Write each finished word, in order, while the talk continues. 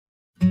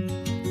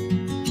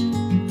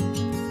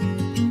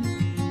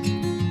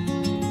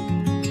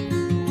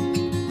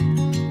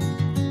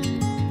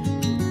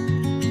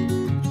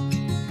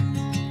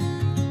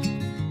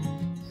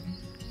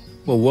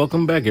Well,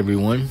 welcome back,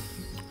 everyone.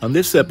 On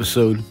this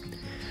episode,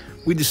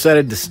 we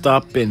decided to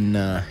stop in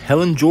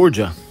Helen,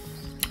 Georgia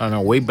on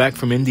our way back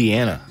from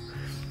Indiana.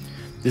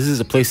 This is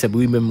a place that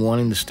we've been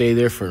wanting to stay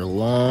there for a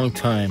long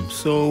time.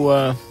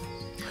 So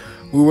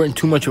we weren't in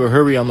too much of a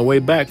hurry on the way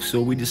back,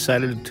 so we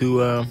decided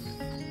to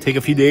take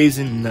a few days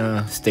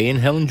and stay in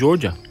Helen,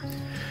 Georgia.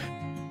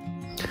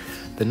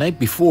 The night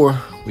before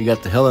we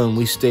got to Helen,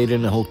 we stayed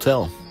in a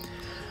hotel.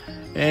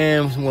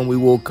 And when we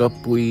woke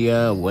up, we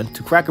went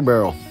to Cracker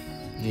Barrel.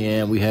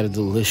 Yeah, we had a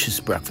delicious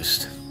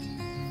breakfast.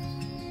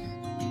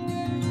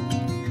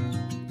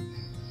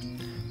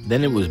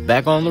 Then it was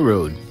back on the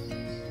road.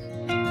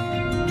 Here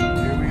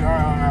we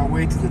are on our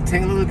way to the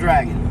Tail of the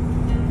Dragon.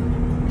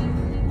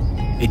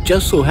 It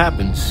just so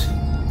happens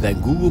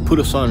that Google put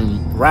us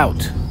on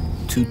route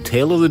to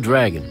Tail of the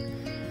Dragon.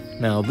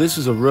 Now, this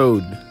is a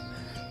road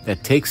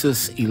that takes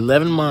us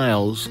 11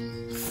 miles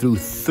through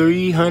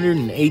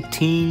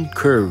 318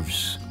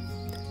 curves.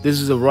 This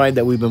is a ride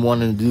that we've been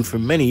wanting to do for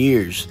many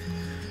years.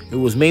 It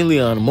was mainly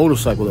on a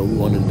motorcycle that we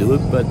wanted to do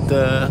it, but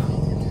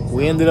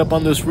we ended up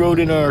on this road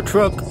in our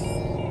truck.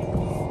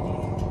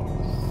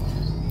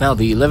 Now,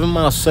 the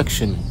 11-mile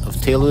section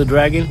of Tail of the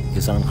Dragon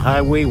is on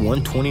Highway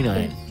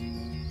 129.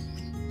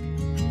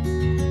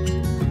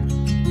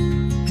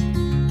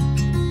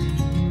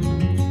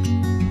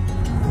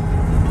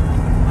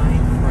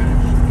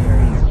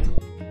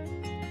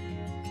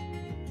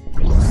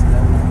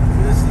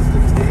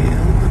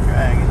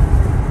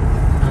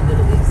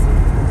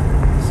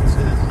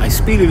 I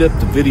speeded up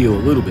the video a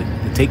little bit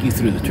to take you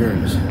through the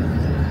turns.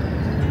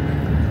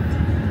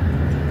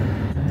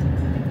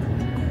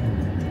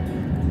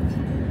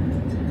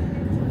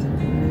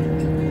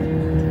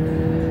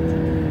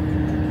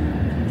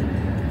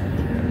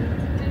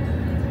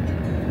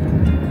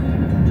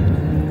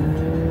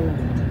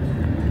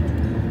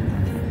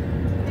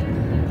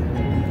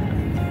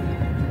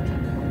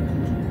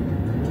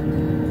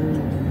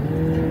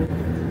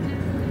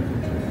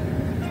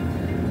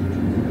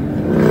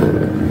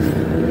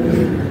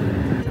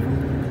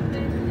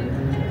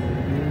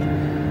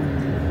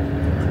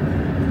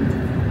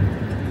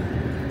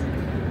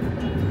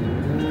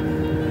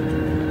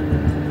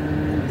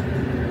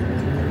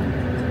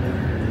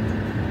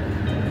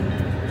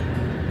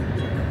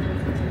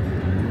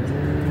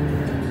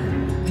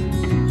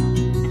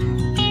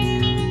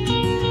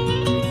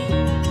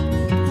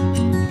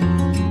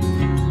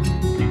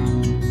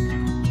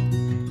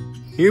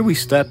 Here we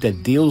stopped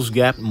at Deals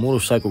Gap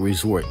Motorcycle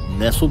Resort,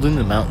 nestled in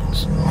the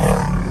mountains.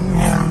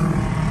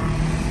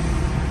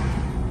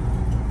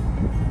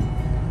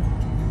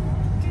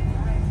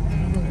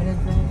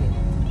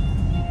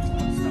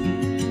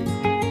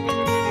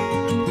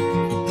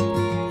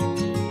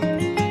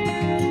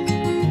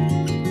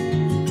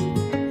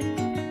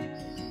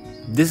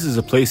 This is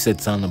a place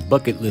that's on the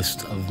bucket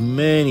list of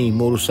many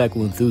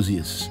motorcycle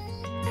enthusiasts.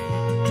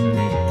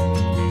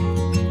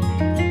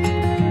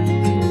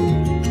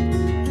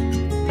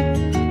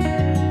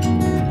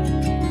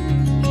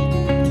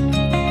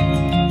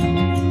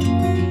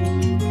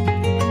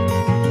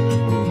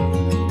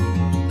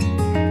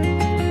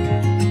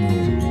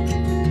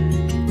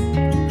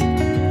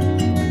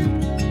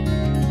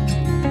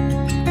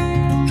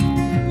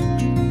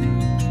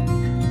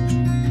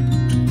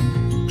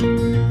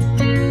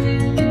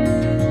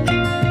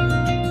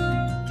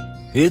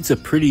 It's a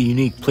pretty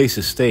unique place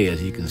to stay,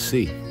 as you can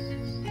see.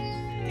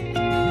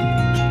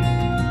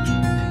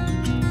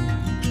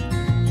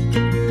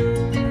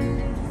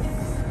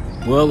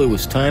 Well, it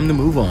was time to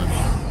move on.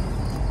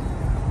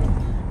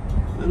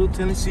 Little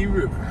Tennessee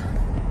River.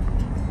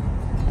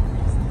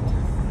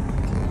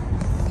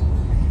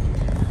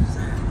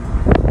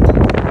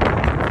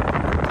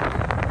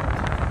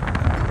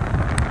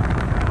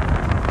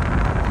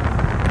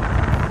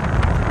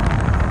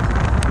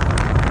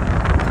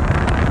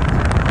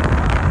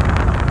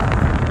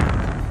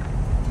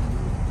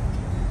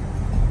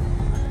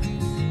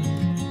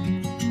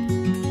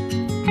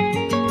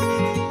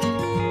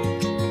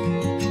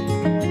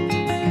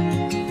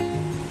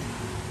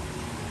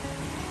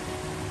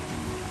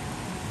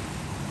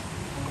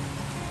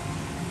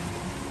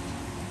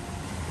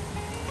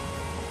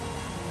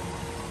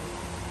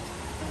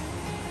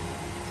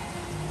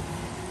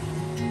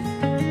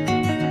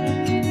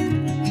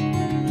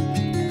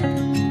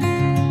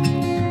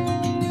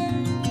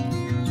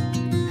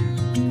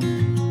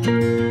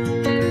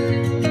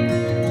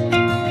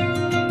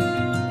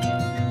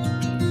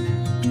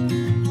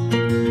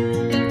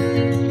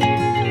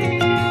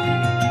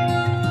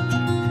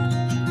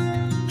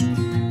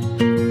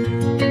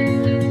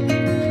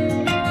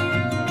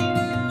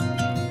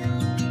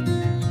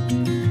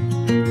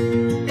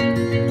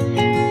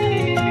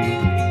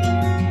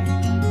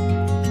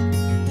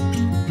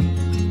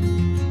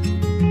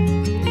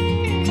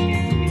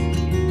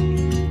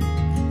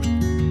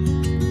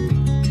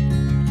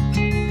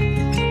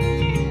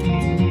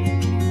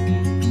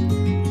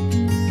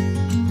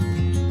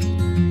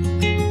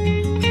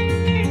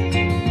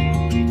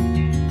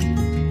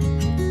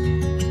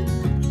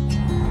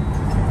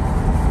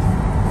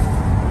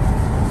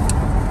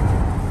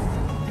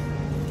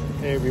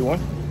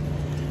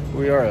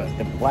 we are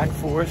at Black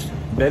Forest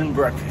Bed and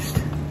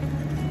Breakfast.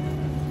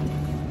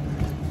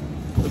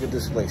 Look at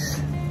this place.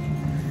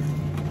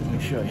 Let me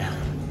show you.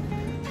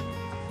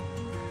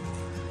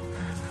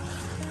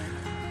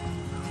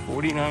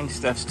 49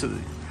 steps to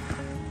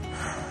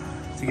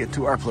get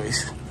to our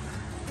place.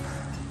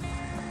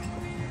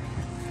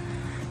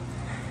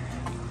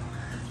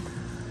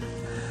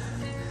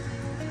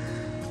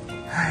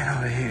 Right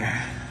over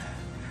here.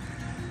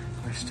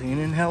 We're staying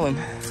in Helen.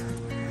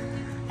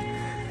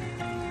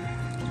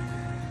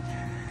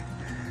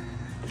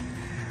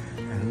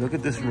 And look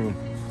at this room.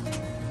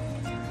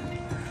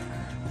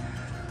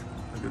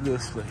 Look at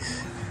this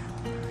place.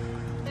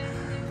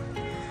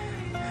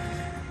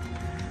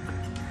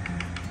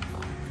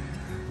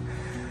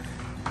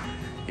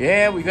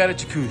 Yeah, we got a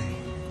jacuzzi.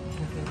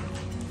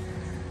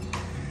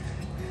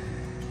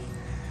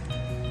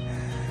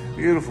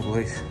 Beautiful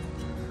place.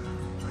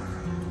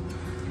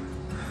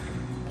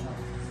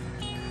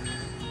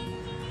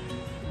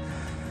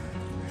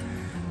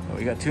 Well,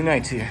 we got 2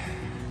 nights here.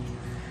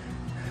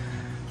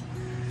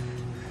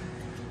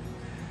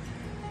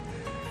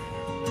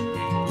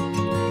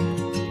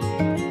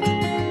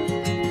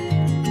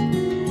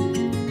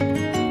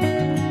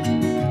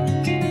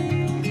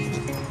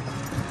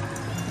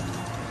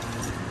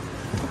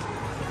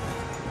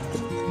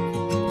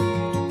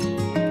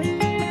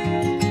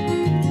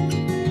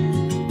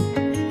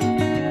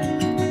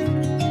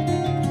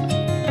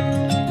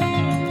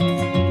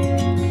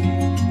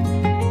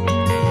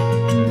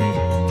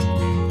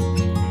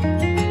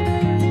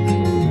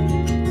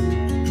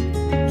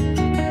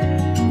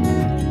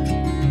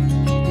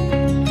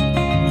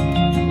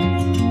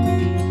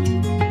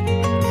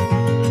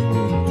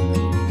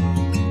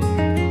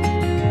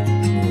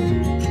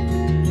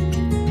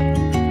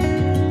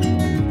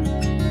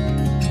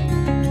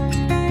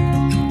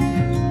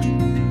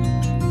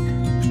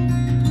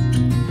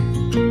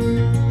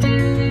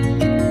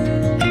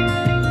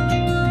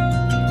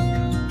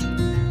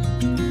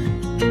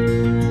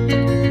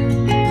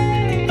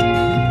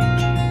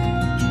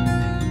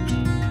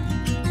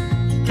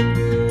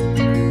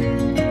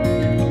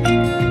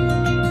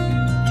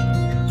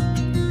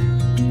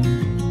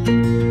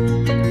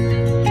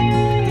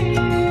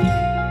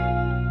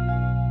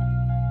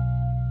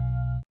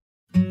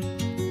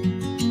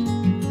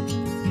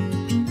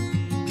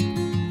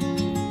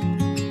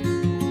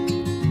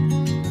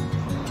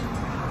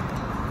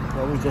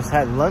 We just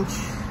had lunch.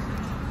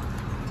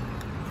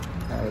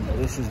 Had a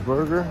delicious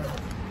burger.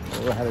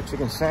 We had a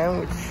chicken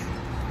sandwich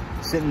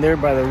sitting there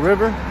by the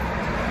river.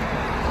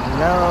 And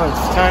now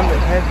it's time to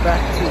head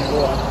back to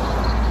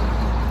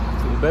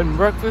the bed and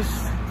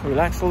breakfast.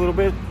 Relax a little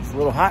bit. It's a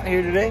little hot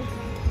here today.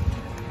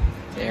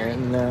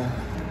 And then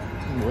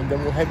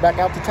we'll head back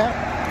out to town.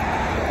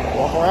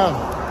 Walk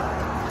around.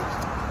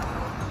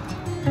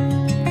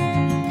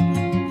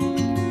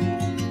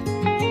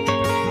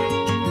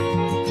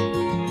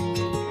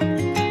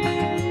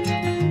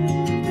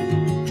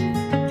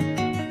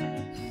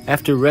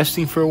 After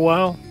resting for a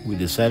while, we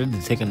decided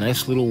to take a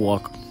nice little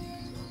walk.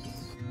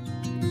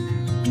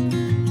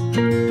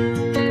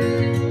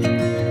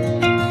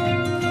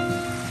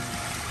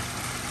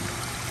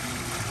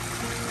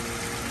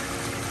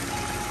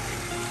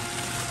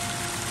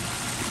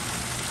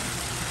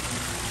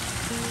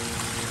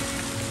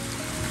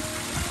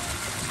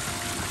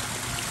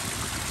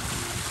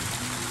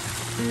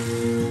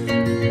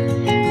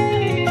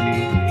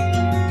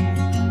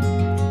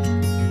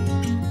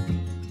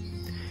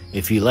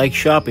 If you like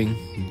shopping,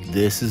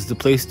 this is the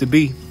place to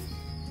be.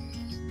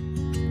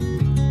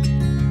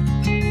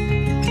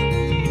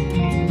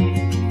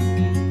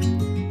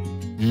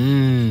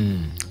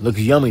 Looks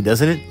yummy,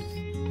 doesn't it?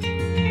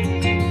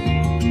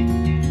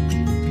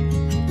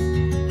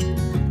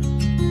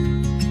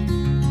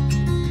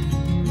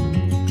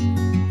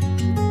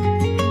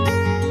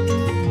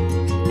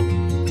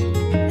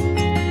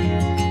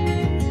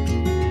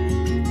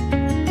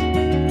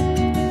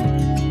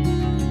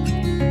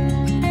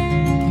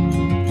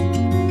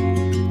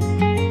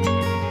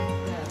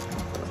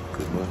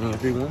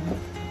 Everyone,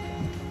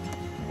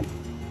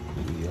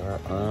 we are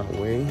on our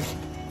way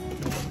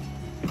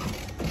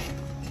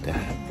to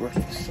have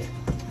breakfast.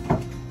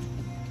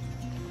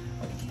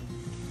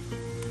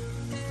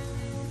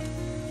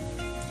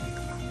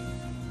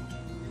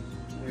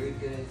 Very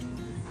good.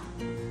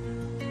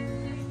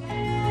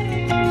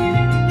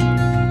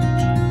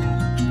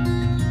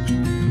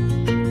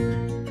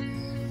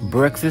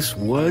 Breakfast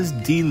was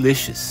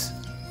delicious.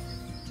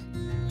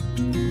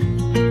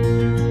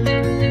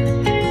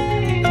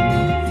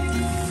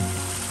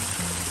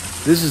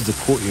 This is the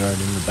courtyard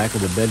in the back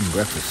of the bed and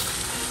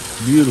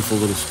breakfast. Beautiful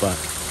little spot.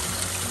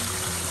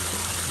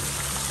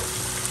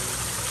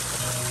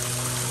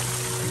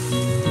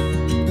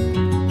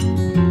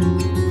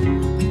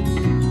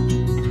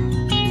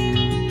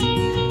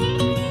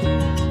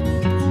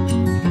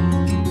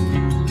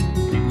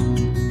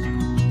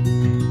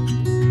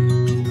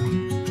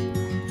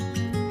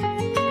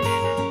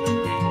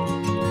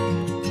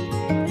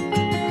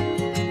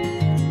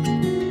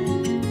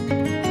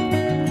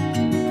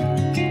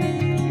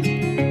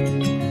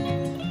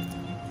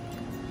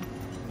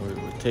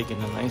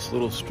 taking a nice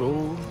little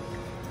stroll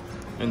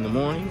in the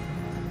morning.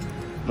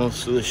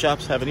 Most of the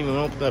shops haven't even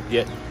opened up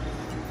yet.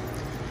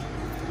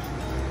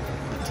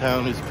 The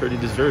town is pretty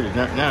deserted.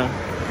 Not now.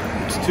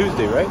 It's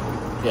Tuesday, right?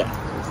 Yeah.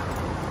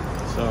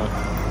 So,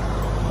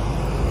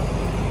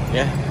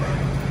 yeah.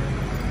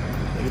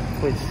 Look at the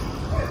place.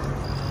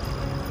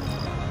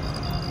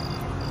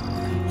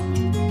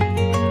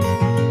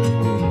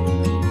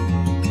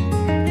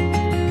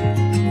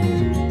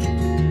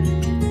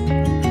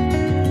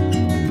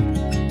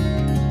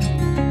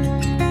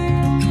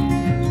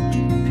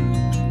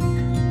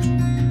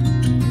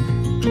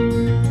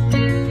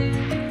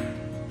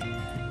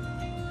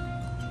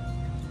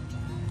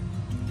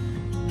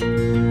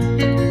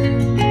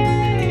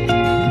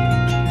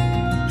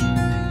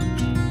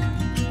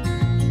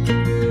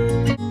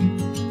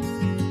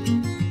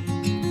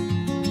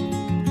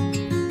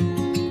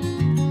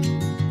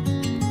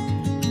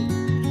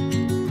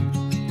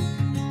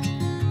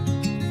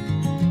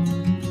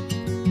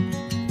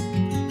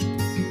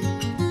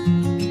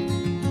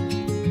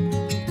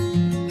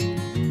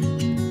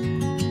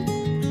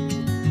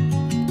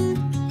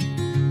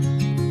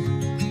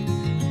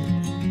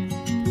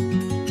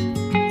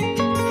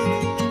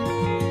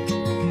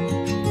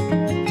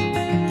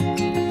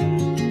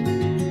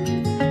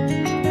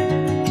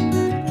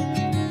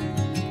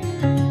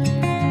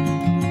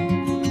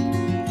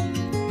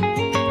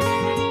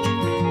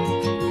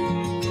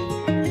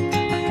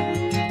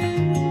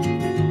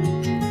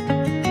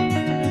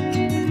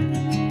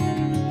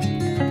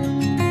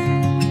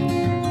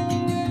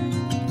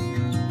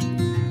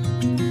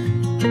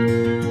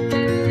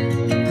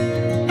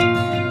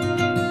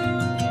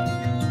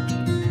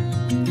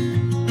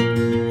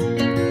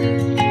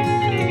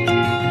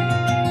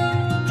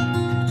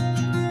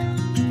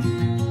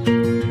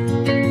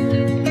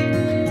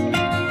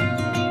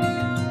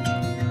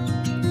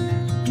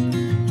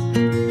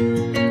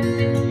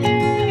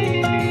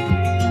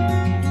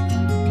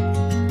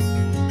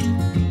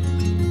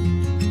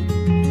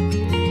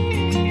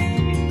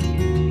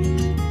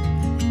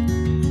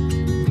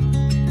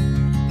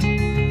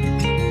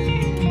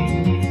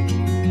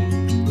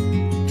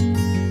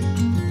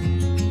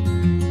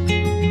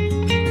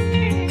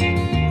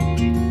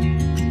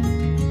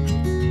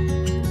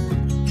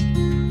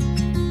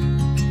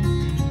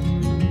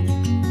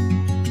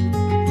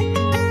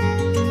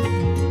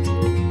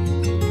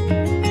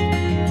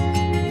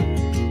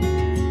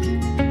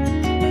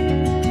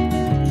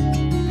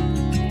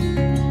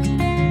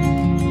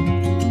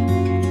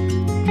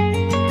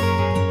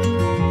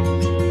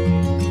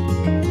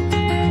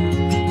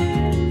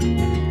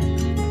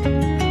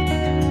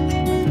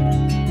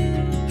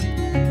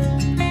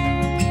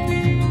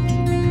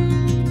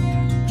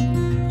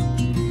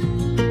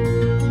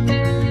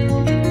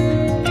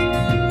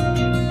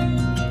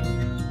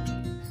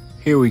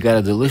 Here we got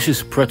a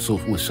delicious pretzel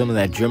with some of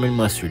that German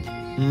mustard. I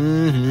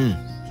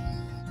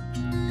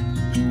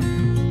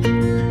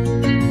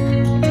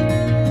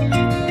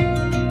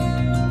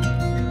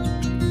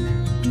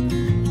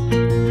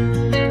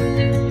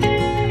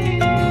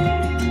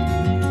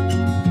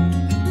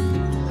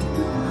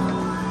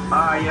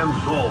am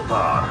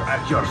Zoltar,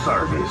 at your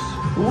service.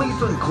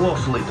 Listen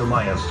closely to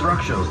my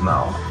instructions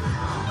now.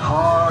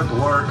 Hard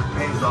work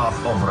pays off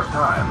over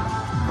time,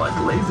 but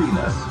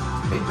laziness,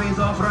 it pays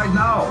off right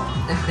now.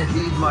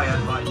 Heed my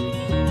advice.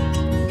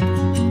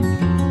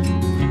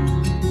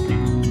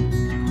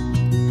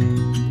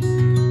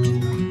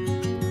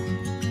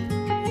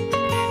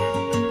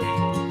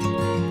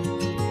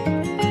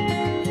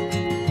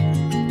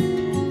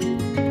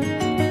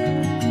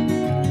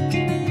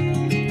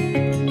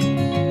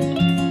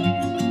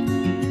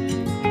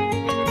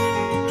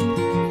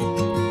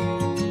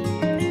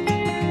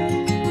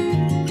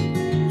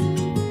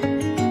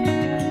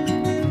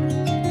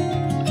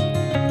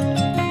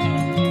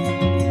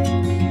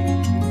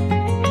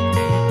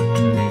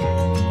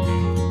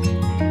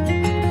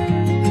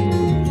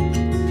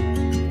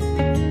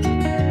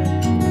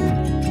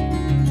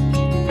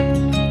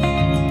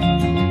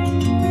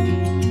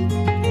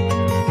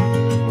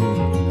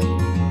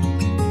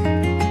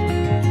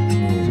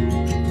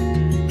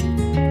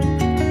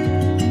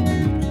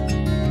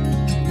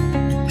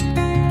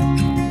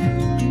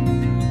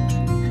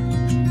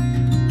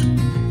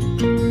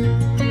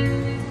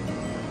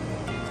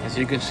 As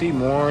you can see,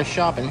 more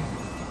shopping.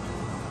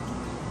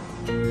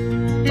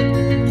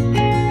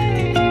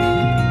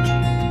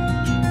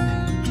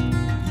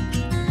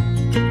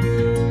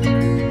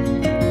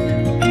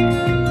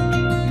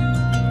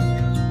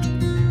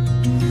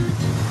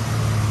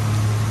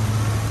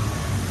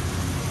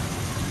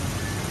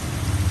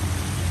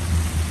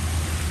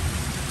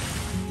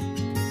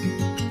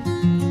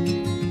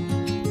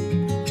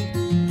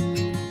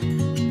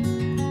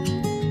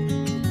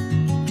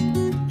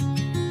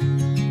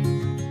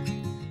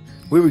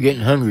 We were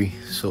getting hungry,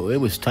 so it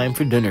was time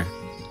for dinner.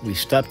 We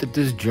stopped at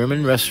this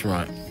German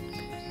restaurant.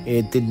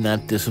 It did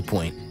not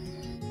disappoint.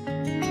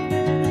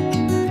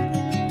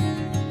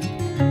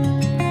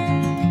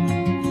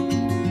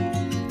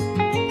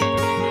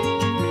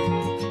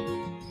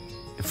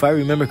 If I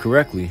remember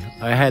correctly,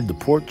 I had the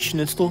pork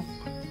schnitzel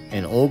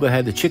and Olga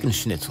had the chicken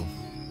schnitzel.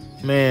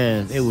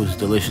 Man, it was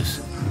delicious.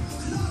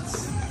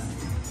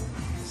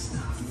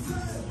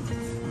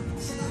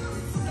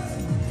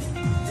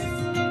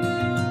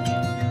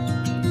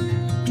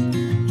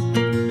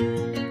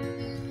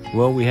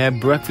 Well, we had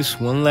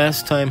breakfast one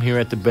last time here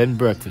at the bed and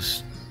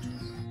breakfast.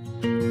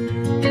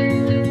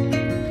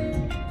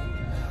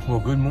 Well,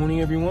 good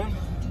morning, everyone.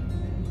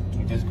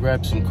 We just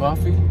grabbed some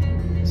coffee,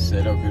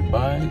 said our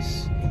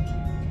goodbyes.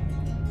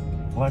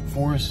 Black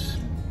Forest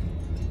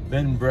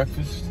bed and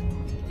breakfast.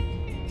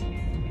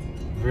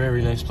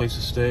 Very nice place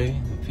to stay.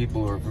 The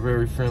people are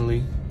very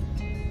friendly.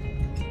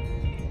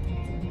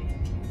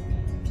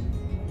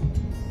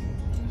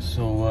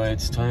 So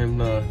it's time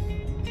to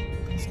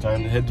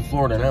head to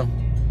Florida now.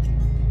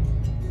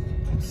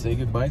 Say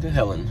goodbye to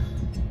Helen.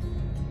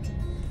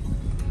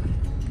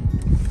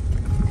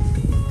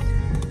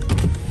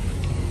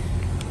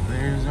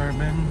 There's our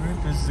bed and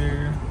breakfast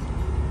there.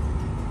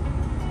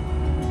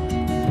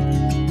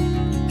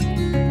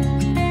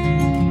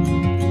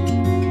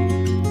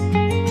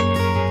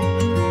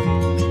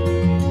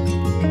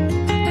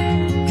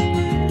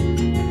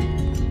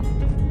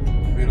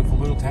 Beautiful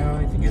little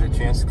town. If you get a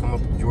chance to come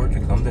up to Georgia,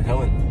 come to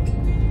Helen.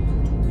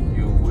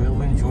 You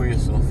will enjoy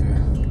yourself here.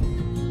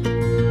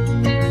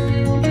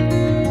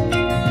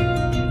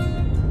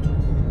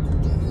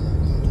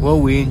 Well,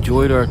 we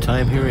enjoyed our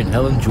time here in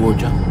Helen,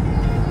 Georgia,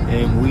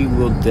 and we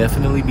will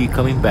definitely be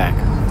coming back.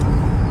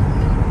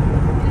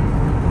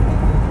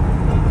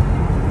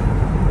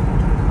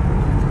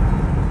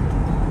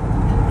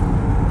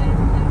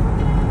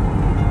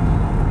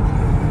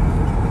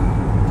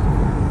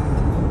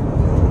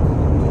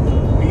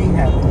 We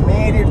have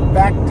made it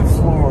back to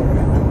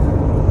Florida.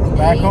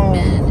 Back home.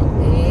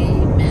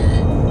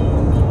 Amen.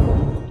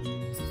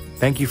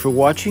 Thank you for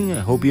watching.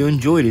 I hope you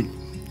enjoyed it.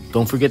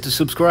 Don't forget to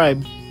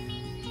subscribe.